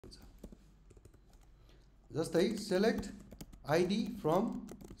जस्तै select id from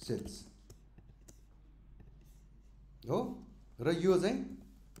sales हो र यो चाहिँ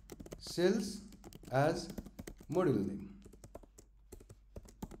sales as module name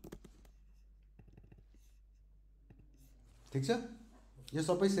ठीक छ यो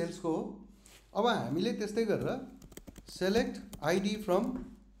सबै सेल्स को हो अब हामीले त्यस्तै गरेर select id from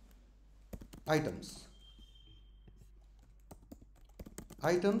items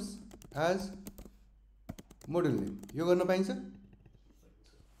as module name यो गर्न पाइन्छ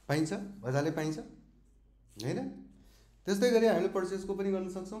मजाले पाइन्छ हैन त्यस्तै गरी हामीले पर्चेस को पनि गर्न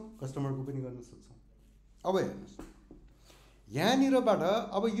सक्छौं कस्टमर को पनि गर्न सक्छौं अब हेर्नुस् यहाँनिरबाट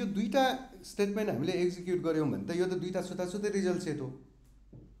अब यो दुईटा स्टेटमेन्ट हामीले एक्जिक्युट गर्यौं भने त यो त दुईटा छुट्टै रिजल्ट सेट हो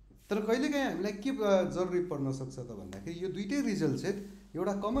तर कहिलेकाहीँ हामीलाई के जरुरी पर्न सक्छ त भन्दाखेरि यो दुईटै रिजल्ट सेट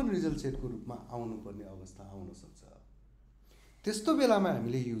एउटा कमन रिजल्ट सेटको रूपमा आउनु पर्ने अवस्था आउन सक्छ त्यस्तो बेलामा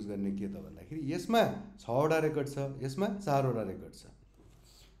हामीले युज गर्ने के त भन्दाखेरि यसमा 6 वटा रेकर्ड छ यसमा 4 वटा रेकर्ड छ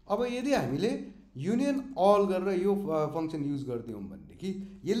अब यदि हामीले युनियन अल गरेर यो फंक्सन युज गर्दियौं भनेदेखि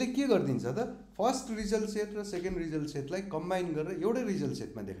यसले के गर्दिन्छ त फर्स्ट रिजल्ट सेट र सेकेन्ड रिजल्ट सेटलाई कम्बाइन गरेर एउटै रिजल्ट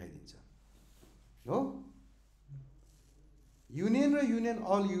सेटमा देखाइदिन्छ हो युनियन र युनियन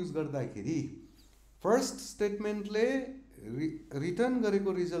अल युज गर्दाखेरि फर्स्ट स्टेटमेन्टले रिटर्न गरेको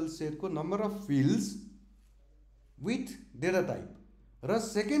रिजल्ट सेटको number of fields with data type र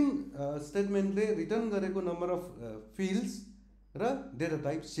सेकेन्ड स्टेटमेन्टले रिटर्न गरेको नम्बर अफ फिल्ड्स र डेटा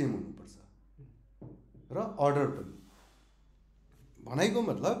टाइप सेम हुनुपर्छ र अर्डर पनि भनाइको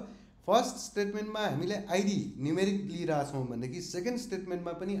मतलब फर्स्ट स्टेटमेन्टमा हामीले आईडी न्युमेरिक लिइराछौं भनेदेखि सेकेन्ड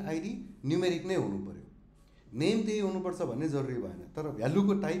स्टेटमेन्टमा पनि आईडी न्युमेरिक नै हुनु पर्यो नेम त्यही हुनुपर्छ भन्ने जरुरी भएन तर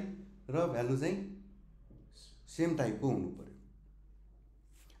भ्यालुको टाइप र भ्यालु चाहिँ सेम टाइपको हुनु पर्यो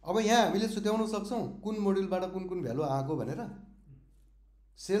अब यहाँ हामीले छुट्याउन सक्छौं कुन मोड्युलबाट कुन भ्यालु आएको भनेर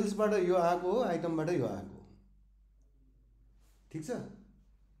सेल्सबाट यो आएको हो आइटमबाट यो आएको हो ठीक छ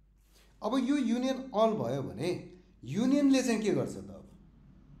अब यो युनियन अल भयो भने युनियनले चाहिँ के गर्छ त अब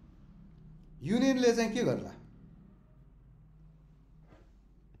युनियनले चाहिँ के गर्ला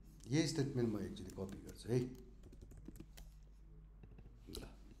यही स्टेटमेन्ट म एक्चुअली कपी गर्छु है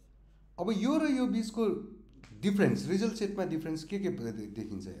अब यो र यो बीचको डिफरेन्स रिजल्ट सेटमा डिफरेन्स के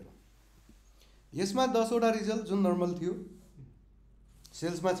देखिन्छ हेरौँ यसमा 10 वटा रिजल्ट जुन नर्मल थियो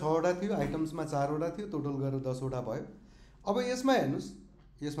सेल्समा 6 वटा थियो आइटम्समा 4 वटा थियो टोटल गरेर 10 वटा भयो अब यसमा हेर्नुस्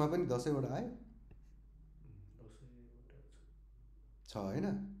यसमा पनि 10 वटा आयो छ हैन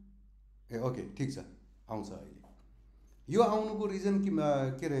ए ओके ठीक छ आउँछ अहिले यो आउनुको रिजन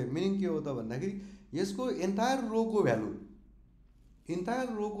के रे मिनिङ के हो त भन्दाखेरि यसको एन्टायर रो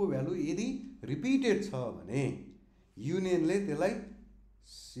को भ्यालु यदि रिपिटेड छ भने युनियनले त्यसलाई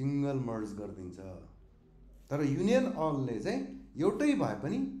सिंगल मर्ज गर्दिन्छ तर युनियन अलले चाहिँ एउटै भए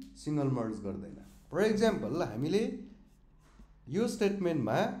पनि सिंगल मर्ज गर्दैन फर एक्जाम्पल हामीले यो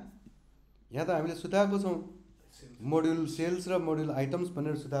स्टेटमेन्टमा यहाँ त हामीले सुताएको छौं मोड्युल सेल्स र मोड्युल आइटम्स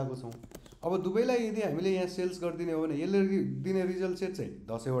भनेर सुताएको छौं अब दुवैलाई यदि हामीले यहाँ सेल्स गरिदिने हो भने यसले दिने रिजल्ट सेट चाहिँ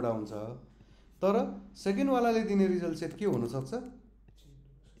 10 वटा हुन्छ तर सेकेन्ड वालाले दिने रिजल्ट सेट के हुन सक्छ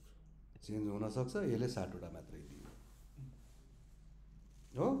चेन्ज हुन सक्छ यसले 60 वटा मात्रै दियो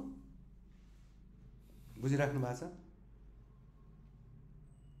हो बुझिराख्नु भएको छ